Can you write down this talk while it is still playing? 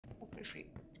my feet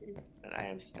too, but I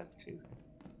have stuff too.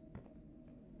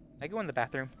 I go in the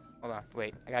bathroom. Hold on,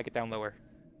 wait. I gotta get down lower.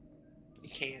 You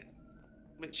can't,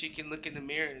 but you can look in the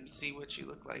mirror and see what you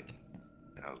look like.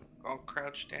 I'll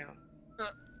crouch down.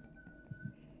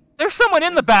 There's someone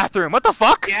in the bathroom. What the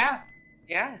fuck? Yeah.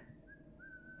 Yeah.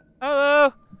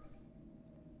 Hello.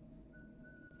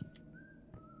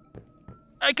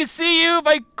 I can see you if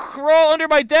I crawl under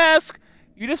my desk.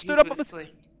 You just stood up on the.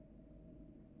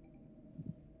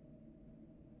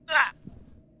 Ah!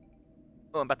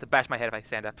 Oh, I'm about to bash my head if I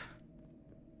stand up.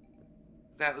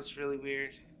 That was really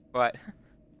weird. What?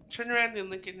 Turn around and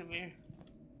look in the mirror.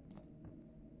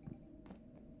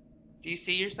 Do you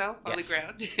see yourself on the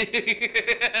ground?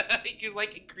 You're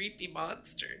like a creepy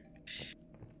monster.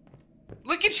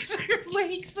 Look at your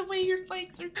legs, the way your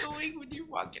legs are going when you're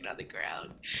walking on the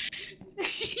ground.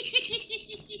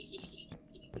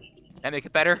 That make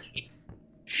it better?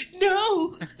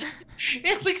 No!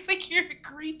 It looks like you're a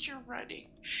creature running.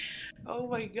 Oh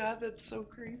my god, that's so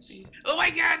creepy. Oh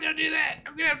my god, don't do that!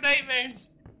 I'm gonna have nightmares!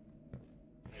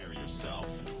 Prepare yourself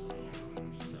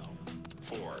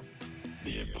for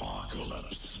the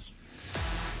apocalypse.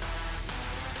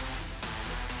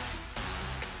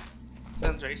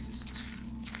 Sounds racist.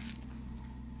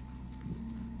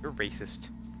 You're racist.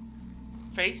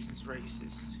 Face is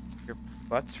racist. Your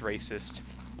butt's racist.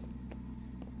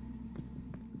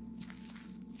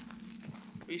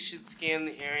 We should scan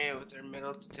the area with our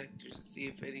metal detectors and see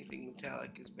if anything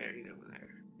metallic is buried over there.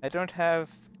 I don't have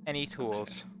any tools.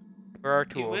 Okay. Where are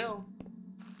tools? You will.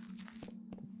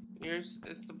 Yours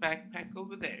is the backpack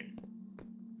over there.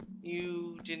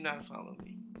 You did not follow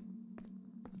me.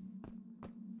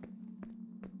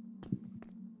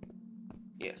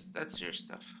 Yes, that's your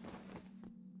stuff.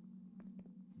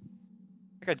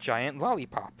 Like a giant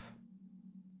lollipop.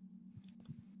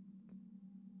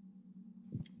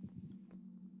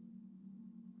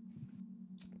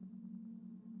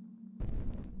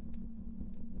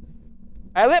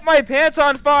 I lit my pants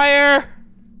on fire!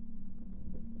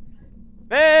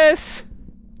 Miss!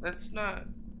 That's not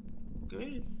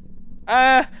good.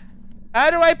 How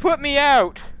do I put me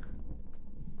out?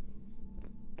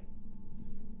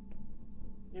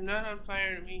 You're not on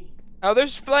fire to me. Oh,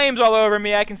 there's flames all over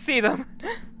me, I can see them.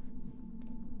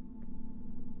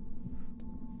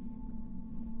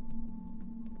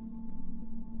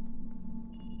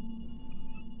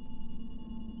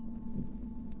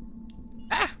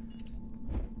 Ah!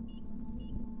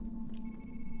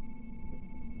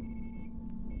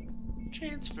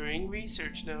 Transferring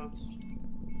research notes.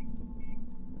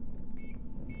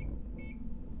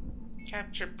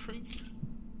 Capture proof.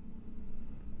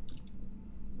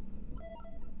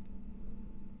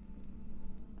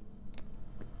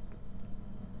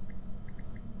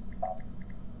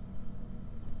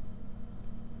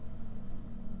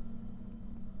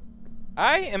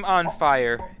 I am on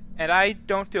fire, and I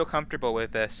don't feel comfortable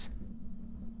with this.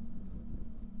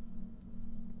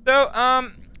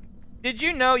 So, did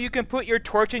you know you can put your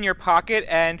torch in your pocket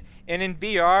and in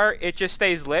VR it just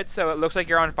stays lit so it looks like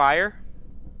you're on fire?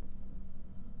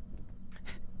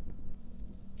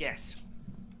 Yes.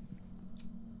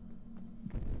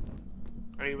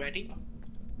 Are you ready?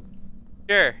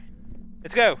 Sure.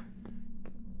 Let's go.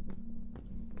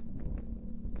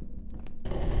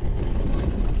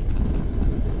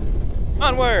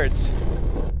 Onwards!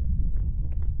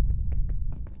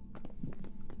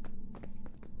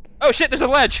 Oh shit, there's a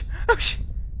ledge! Oh shit!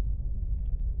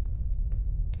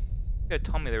 You could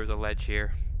have told me there was a ledge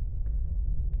here.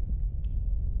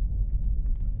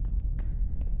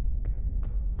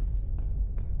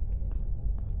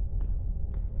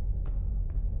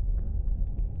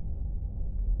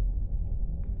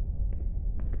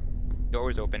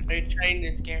 Door's open. Are you trying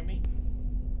to scare me?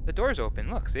 The door's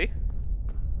open, look, see?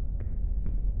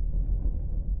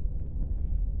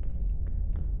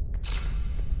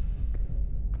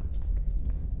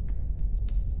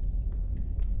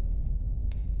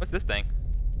 What's this thing?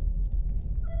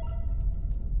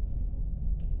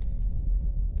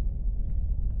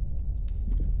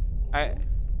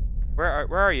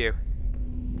 Where are you?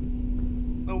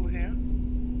 Over here.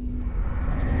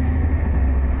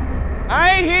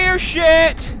 I hear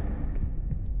shit!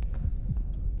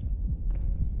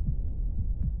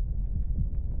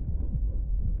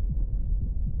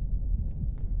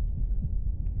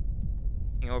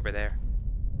 Over there.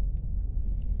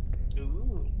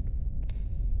 Ooh.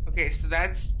 Okay, so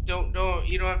that's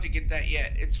you don't have to get that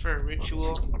yet. It's for a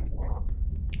ritual.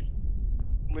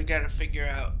 We gotta figure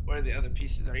out where the other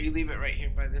pieces are. You leave it right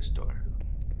here by this door.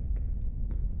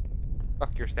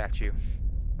 Fuck your statue.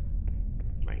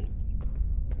 Right.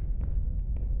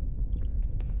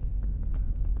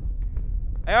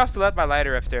 I also left my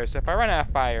lighter upstairs, so if I run out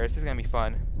of fire, this is gonna be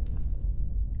fun.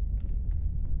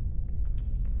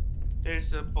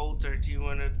 There's a boulder. Do you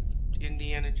want to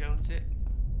Indiana Jones it?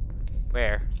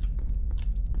 Where?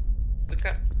 Look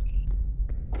up.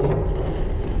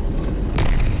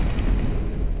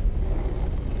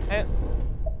 Eh.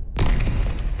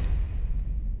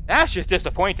 That's just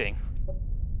disappointing.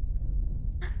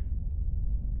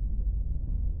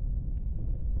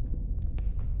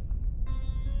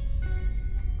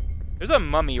 There's a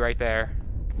mummy right there.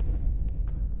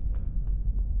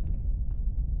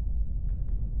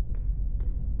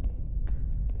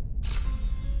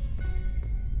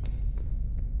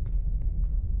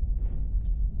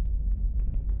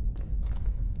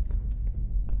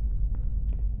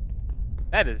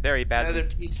 That is very bad. Another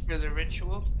piece for the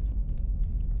ritual.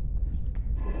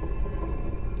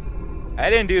 I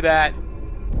didn't do that.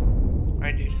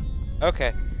 I did.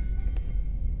 Okay.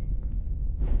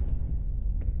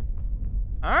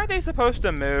 Aren't they supposed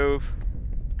to move?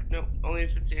 No, only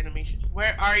if it's animation.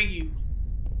 Where are you?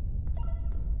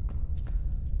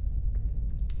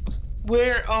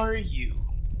 Where are you?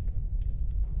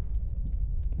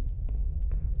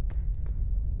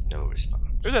 No response.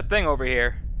 There's a thing over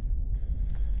here.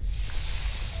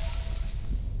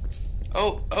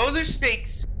 Oh, there's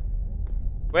snakes.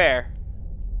 Where?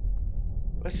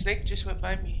 A snake just went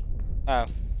by me. Oh.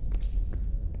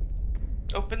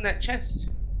 Open that chest.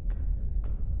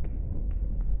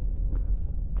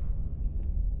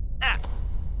 Ah!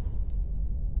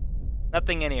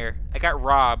 Nothing in here. I got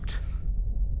robbed.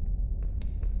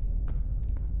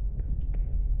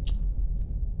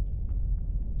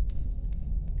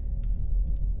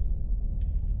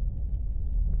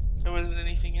 There wasn't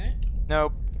anything in it?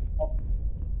 Nope.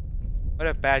 What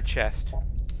a bad chest.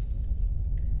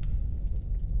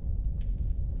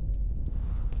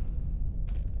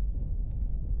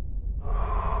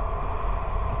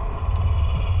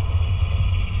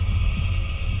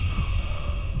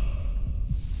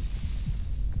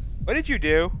 What did you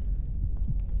do?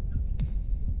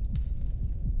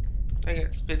 I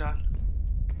got spit on.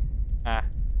 Ah.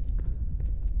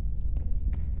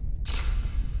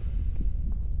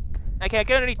 I can't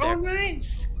get underneath Oh, there.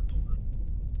 nice.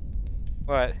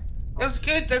 What? That was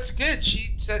good. That's good.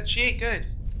 She said she ate good.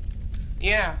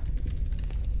 Yeah.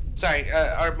 Sorry,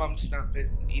 our mom's not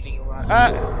been eating a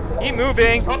lot. Keep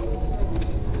moving. Oh.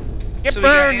 Get So we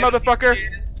got burned, animated motherfucker.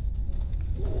 shit.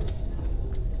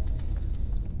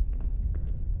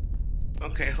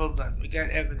 Okay, hold on. We got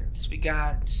evidence. We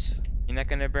got. You're not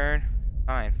gonna burn?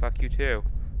 Fine, fuck you too.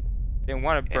 Didn't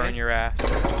want to burn Eh? your ass.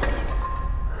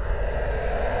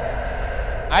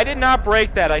 I did not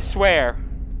break that, I swear.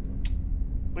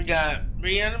 We got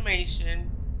reanimation.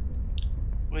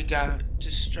 We got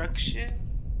destruction.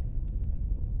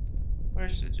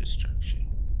 Where's the destruction?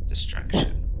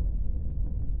 Destruction.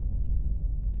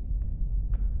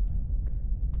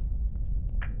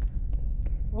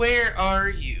 Where are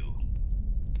you?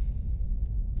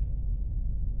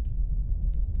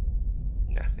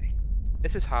 Nothing.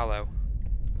 This is hollow.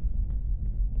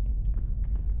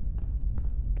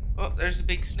 Oh, there's a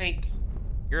big snake.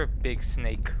 You're a big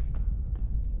snake.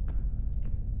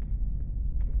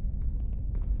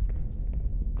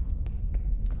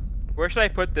 Where should I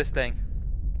put this thing?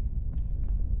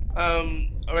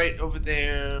 Right over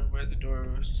there where the door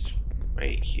was.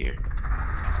 Right here.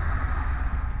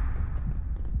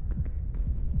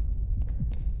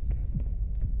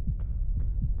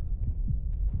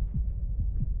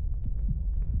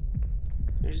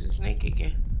 There's a snake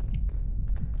again.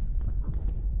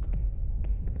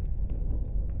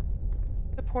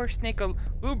 The poor snake.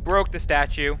 Who broke the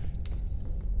statue?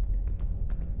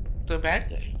 The bad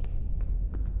guy.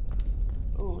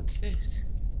 Oh, what's this?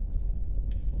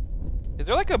 Is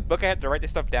there like a book I have to write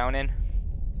this stuff down in?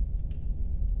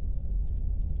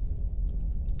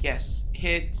 Yes,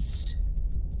 hits.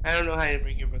 I don't know how to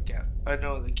bring your book out. I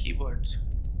know the keyboards.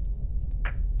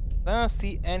 I don't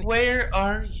see any. Where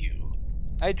are you?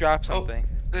 I dropped something.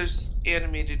 Oh, there's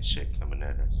animated shit coming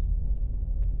at us.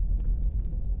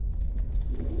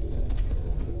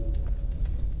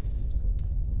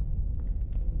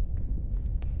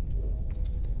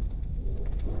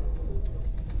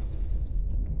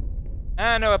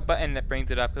 I don't know a button that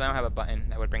brings it up, because I don't have a button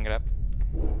that would bring it up.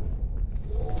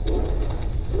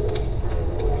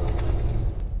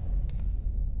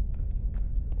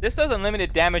 This does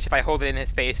unlimited damage if I hold it in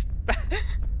his face.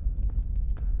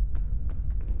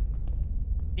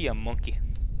 See a monkey.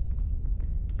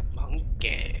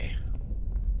 Monkey.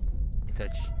 It's a...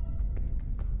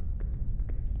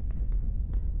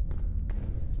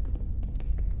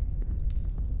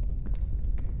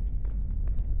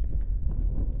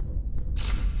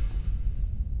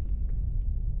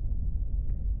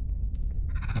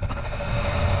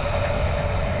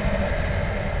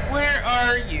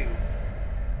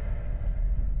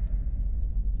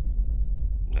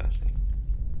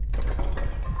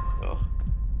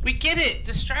 We get it.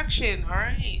 Destruction. All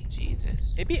right.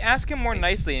 Jesus. Maybe ask him more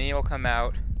nicely and he will come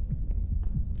out.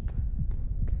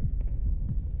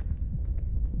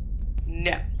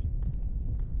 No.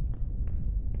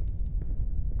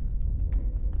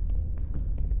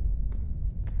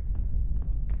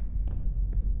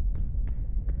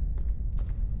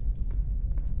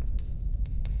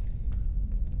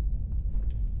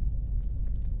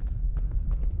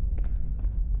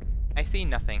 I see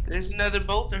nothing. There's another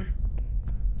boulder.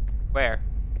 Where?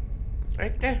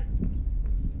 Right there.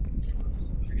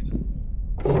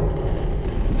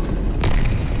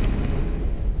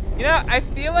 You know, I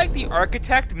feel like the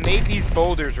architect made these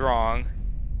boulders wrong.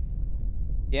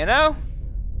 You know?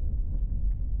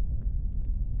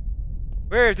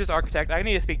 Where is this architect? I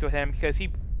need to speak to him because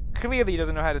he clearly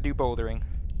doesn't know how to do bouldering.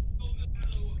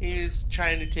 He's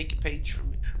trying to take a page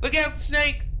from me. Look out,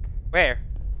 snake! Where?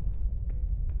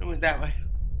 I went that way.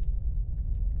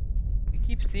 We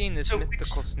keep seeing this So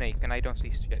mythical snake and I don't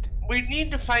see shit. We need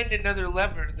to find another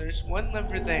lever. There's one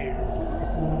lever there.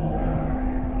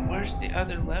 Where's the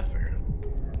other lever?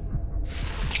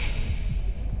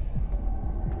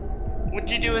 What'd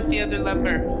you do with the other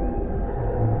lever?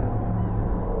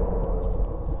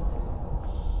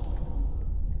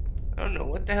 I don't know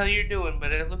what the hell you're doing,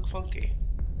 but it looked funky.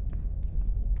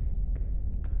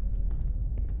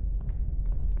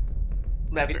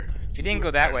 Lever. We didn't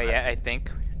go that way yet, I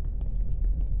think.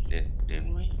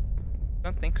 Didn't we?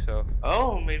 Don't think so.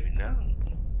 Oh, maybe not.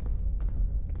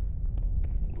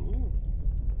 Ooh.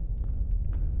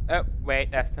 Oh,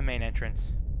 wait, that's the main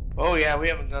entrance. Oh yeah, we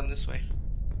haven't gone this way.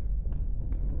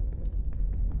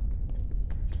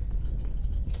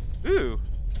 Ooh.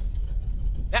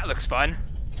 That looks fun.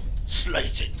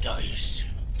 Slice and dice.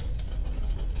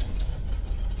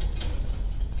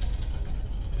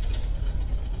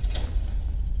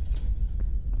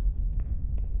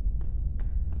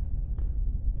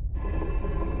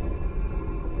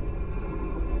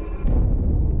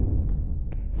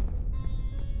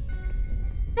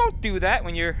 Don't do that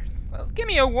when you're... Well, give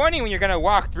me a warning when you're gonna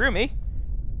walk through me.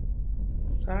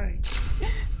 Sorry.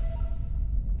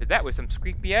 Cause that was some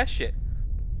creepy ass shit.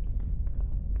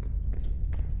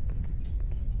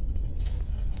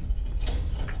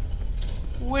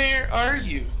 Where are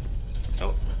you?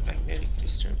 Oh, magnetic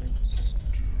disturbance.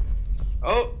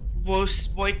 Oh,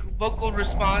 vocal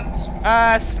response.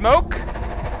 Smoke?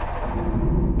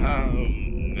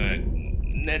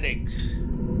 Magnetic.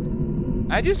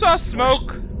 I just saw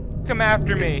smoke come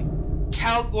after me.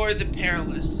 Talgor the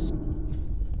Perilous.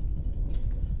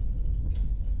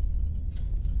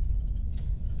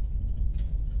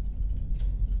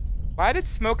 Why did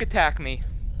smoke attack me?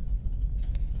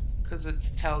 Because it's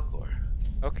Talgor.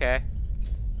 Okay.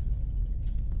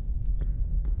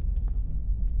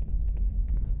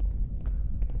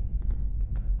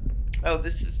 Oh,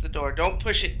 this is the door. Don't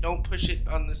push it. Don't push it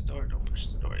on this door. Don't push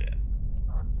the door yet.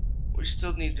 We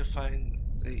still need to find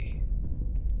the...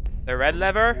 The red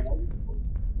lever?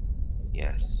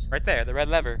 Yes. Right there, the red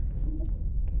lever.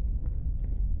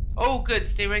 Oh, good.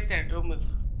 Stay right there. Don't move.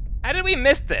 How did we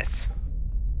miss this?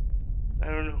 I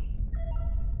don't know.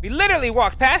 We literally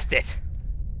walked past it.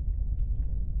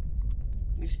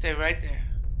 You stay right there.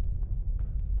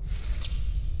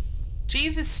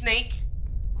 Jesus, snake.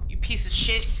 You piece of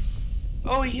shit.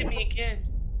 Oh, he hit me again.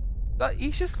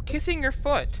 He's just kissing your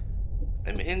foot.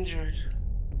 I'm injured.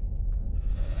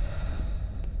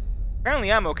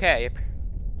 Apparently I'm okay.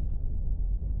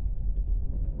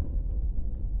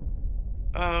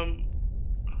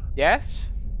 Yes?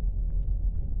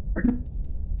 Do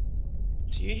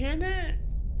you hear that?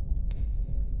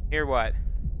 Hear what?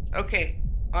 Okay,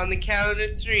 on the count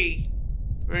of 3,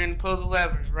 we're gonna pull the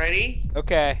levers. Ready?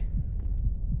 Okay.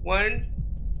 1,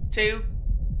 2,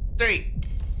 3.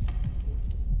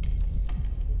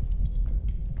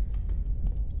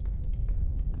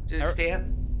 Did it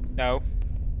stand? No.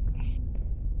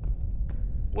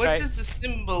 What Right. does the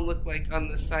symbol look like on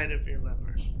the side of your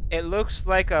lever? It looks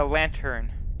like a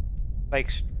lantern. Like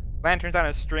lanterns on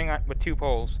a string with 2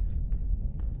 poles.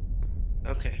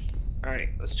 Okay. Alright,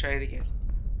 let's try it again.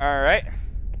 Alright.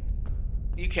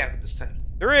 You count this time.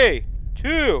 3,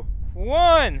 2,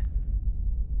 1.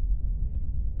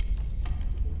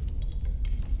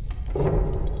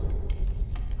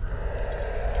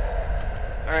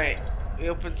 Alright, we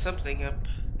opened something up.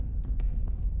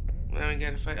 Now we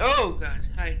gotta find. Oh god,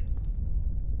 hi.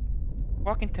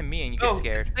 Walk into me and you get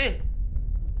scared. That's it.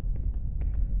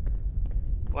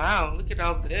 Wow, look at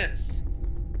all this.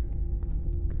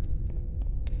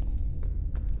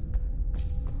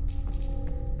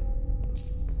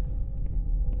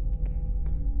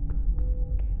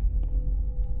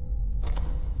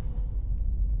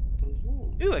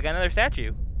 Ooh, I got another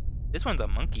statue. This one's a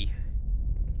monkey.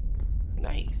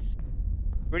 Nice.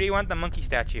 Where do you want the monkey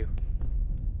statue?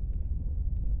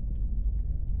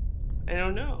 I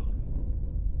don't know.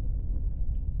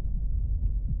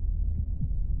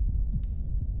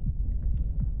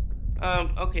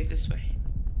 Okay, this way.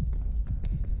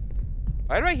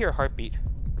 Why do I hear a heartbeat?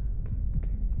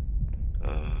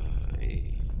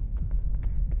 I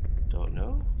don't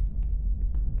know.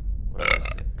 Where is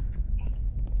it?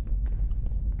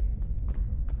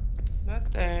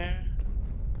 Not there.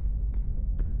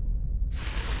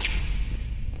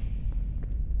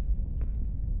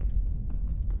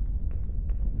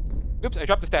 Oops, I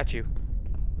dropped the statue.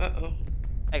 Uh-oh.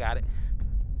 I got it.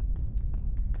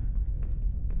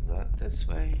 Not this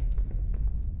way.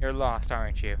 You're lost,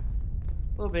 aren't you?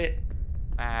 A little bit.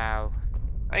 Wow.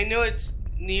 I know it's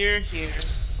near here.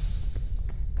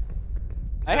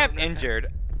 I No, have not that.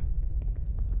 injured.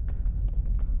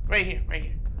 Right here, right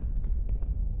here.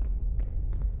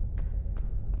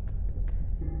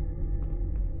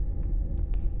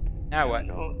 Now I what?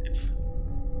 don't know if...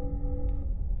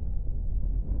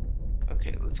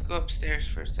 Okay, let's go upstairs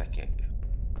for a second.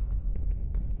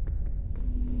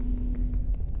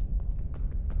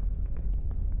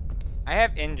 I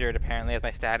have injured apparently as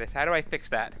my status. How do I fix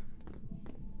that?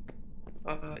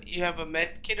 You have a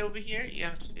med kit over here. You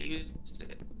have to use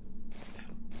it.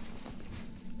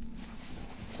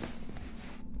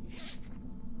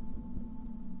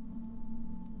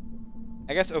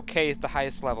 I guess okay is the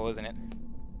highest level, isn't it?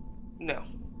 No.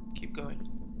 Keep going.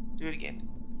 Do it again.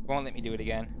 Won't let me do it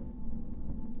again.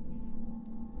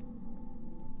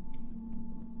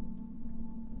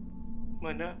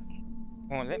 Why not?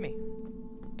 Won't let me.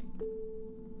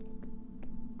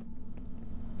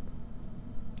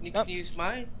 You Nope. can use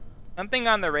mine. Something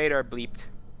on the radar bleeped.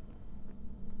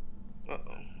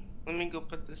 Uh-oh. Let me go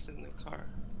put this in the car.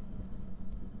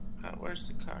 Where's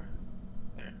the car?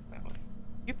 There, that one.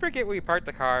 You forget where you parked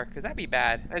the car, because that'd be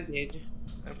bad. I did.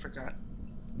 I forgot.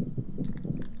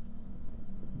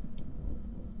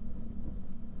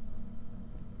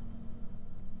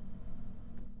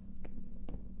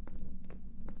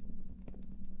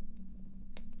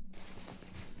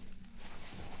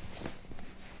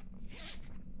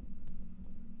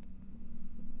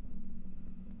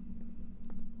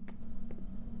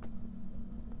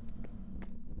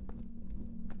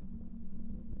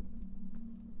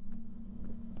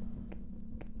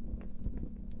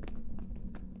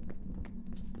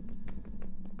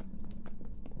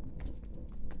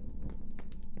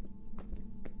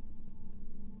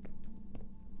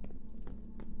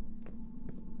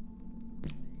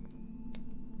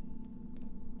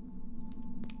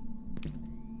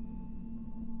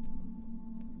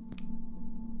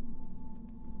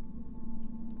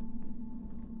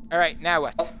 Alright, now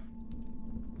what?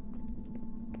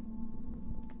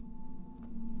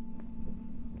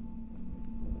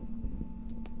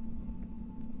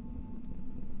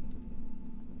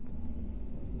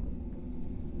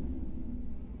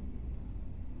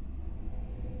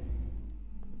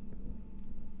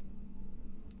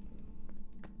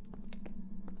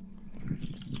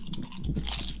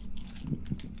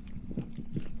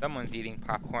 Someone's eating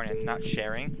popcorn and not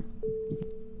sharing.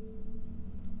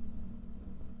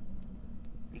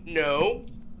 No.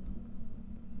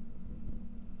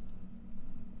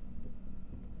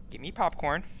 Give me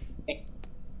popcorn.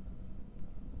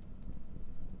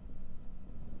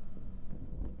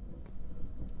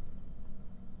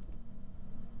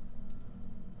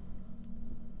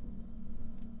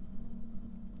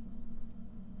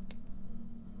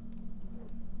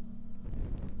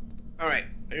 Alright,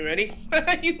 are you ready?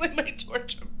 You lit my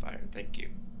torch on fire, thank you.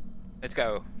 Let's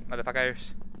go,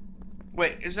 motherfuckers.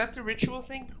 Wait, is that the ritual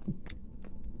thing?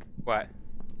 What?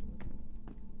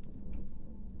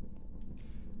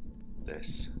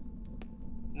 This.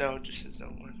 No, just its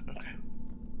own one. Okay.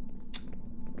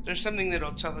 There's something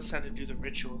that'll tell us how to do the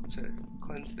ritual to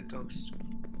cleanse the ghost.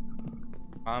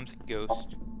 Mom's a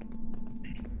ghost.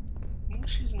 No,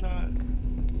 she's not.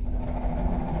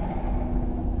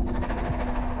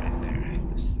 Right there,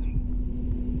 this thing.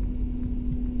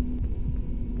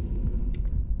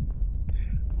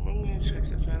 I'm gonna check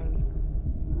if I found.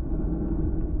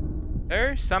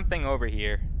 There's something over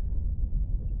here.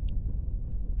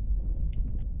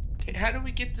 Okay, how do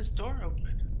we get this door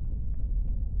open?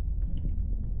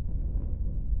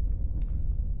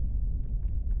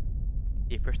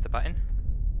 You push the button?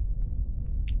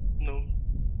 No.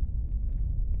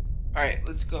 Alright,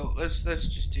 let's go. Let's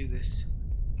just do this.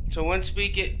 So once we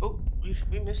get... Oh,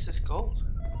 we missed this gold.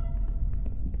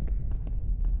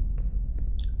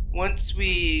 Once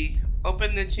we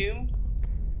open the tomb,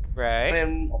 Right.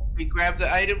 When we grab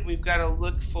the item, we've got to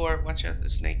look for. Watch out, the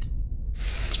snake.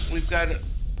 We've got to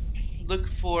look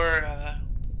for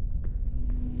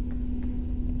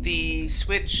the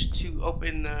switch to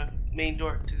open the main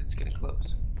door because it's gonna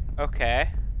close. Okay.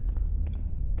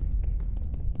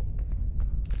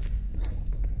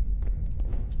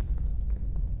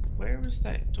 Where was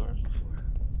that door before?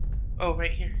 Oh,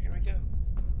 right here. Here we go.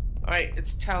 Alright,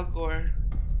 it's Talgor.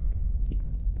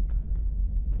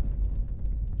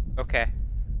 Okay.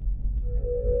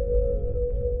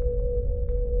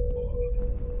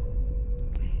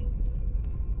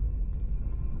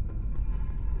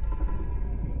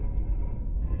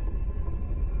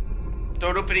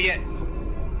 Don't open it yet.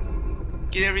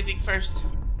 Get everything first.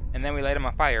 And then we light him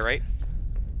on fire, right?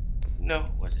 No,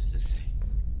 what does this say?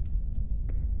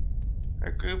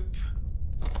 Our group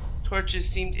torches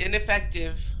seemed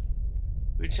ineffective.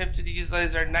 We attempted to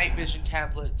utilize our night vision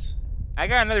tablets. I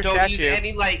got another Don't statue. use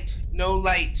any light. No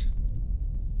light.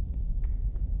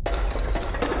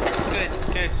 Good,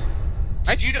 good.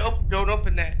 Did you don't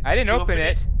open that? I didn't Did you open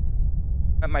it.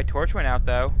 But my torch went out,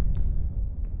 though.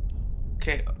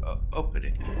 Okay, open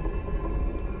it.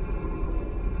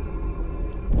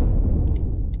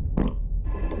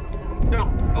 No,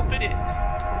 open it.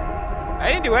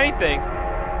 I didn't do anything.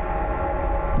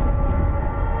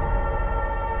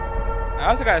 I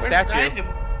also got a Where's the statue. item?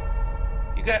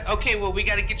 You got okay. Well, we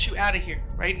got to get you out of here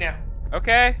right now.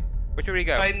 Okay. Which way do we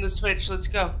go? Find the switch. Let's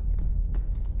go.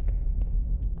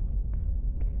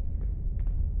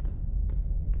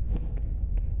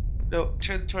 No,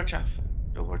 turn the torch off.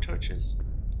 No more torches.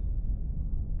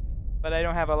 But I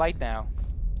don't have a light now.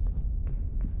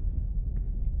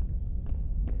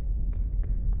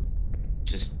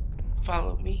 Just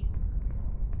follow me.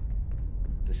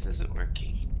 This isn't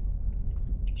working.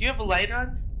 Do you have a light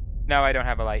on? No, I don't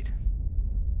have a light.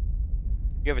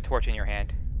 You have a torch in your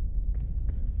hand.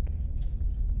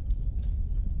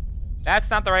 That's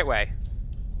not the right way.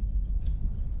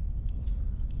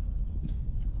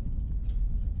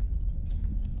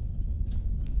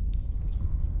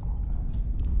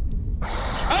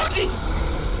 Oh, jeez!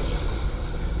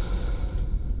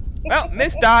 Well,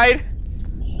 Miss died.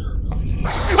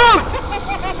 Oh!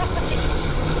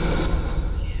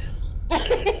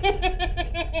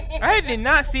 I did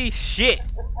not see shit.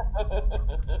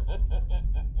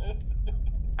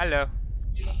 Hello.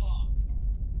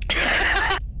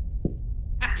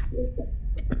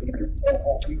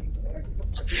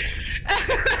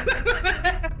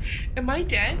 Am I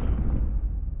dead?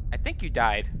 I think you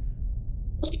died.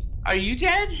 Are you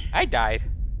dead? I died.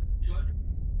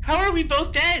 How are we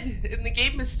both dead? And the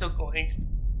game is still going.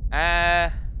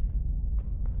 I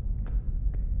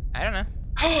don't know.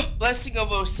 Blessing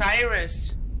of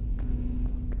Osiris.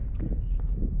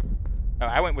 Oh,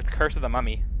 I went with Curse of the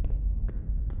Mummy.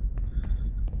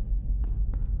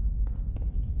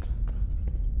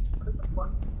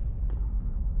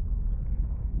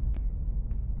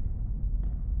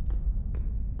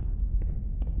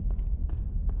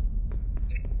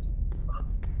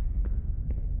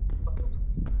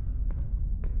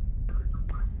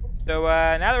 So,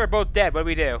 now that we're both dead, what do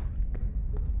we do?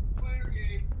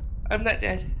 I'm not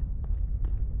dead.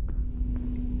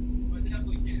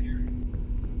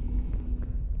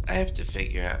 I have to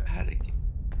figure out how to get...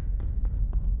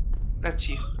 That's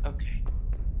you. Okay.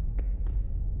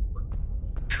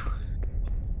 Whew.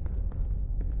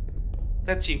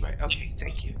 That's you, right? Okay,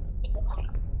 thank you.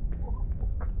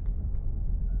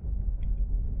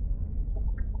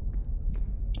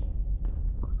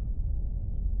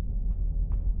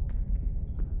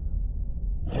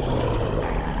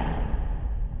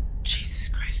 Jesus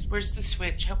Christ, where's the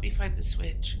switch? Help me find the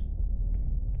switch.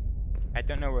 I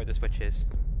don't know where the switch is.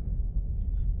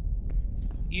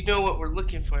 You know what we're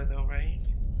looking for, though, right?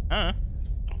 Huh?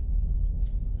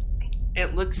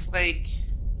 It looks like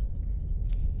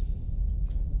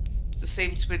the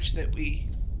same switch that we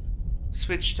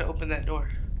switched to open that door.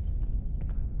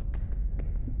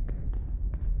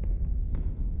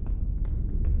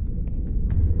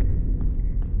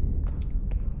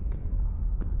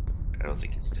 I don't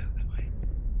think it's down that way.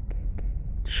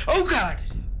 Oh God!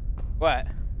 What?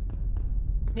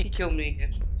 He killed me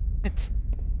again.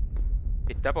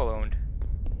 It double owned.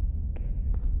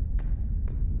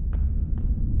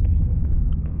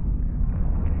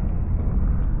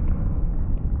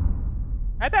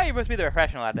 I thought you were supposed to be the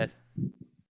professional at this.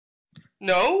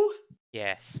 No?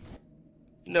 Yes.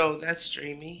 No, that's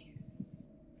dreamy.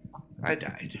 I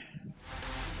died.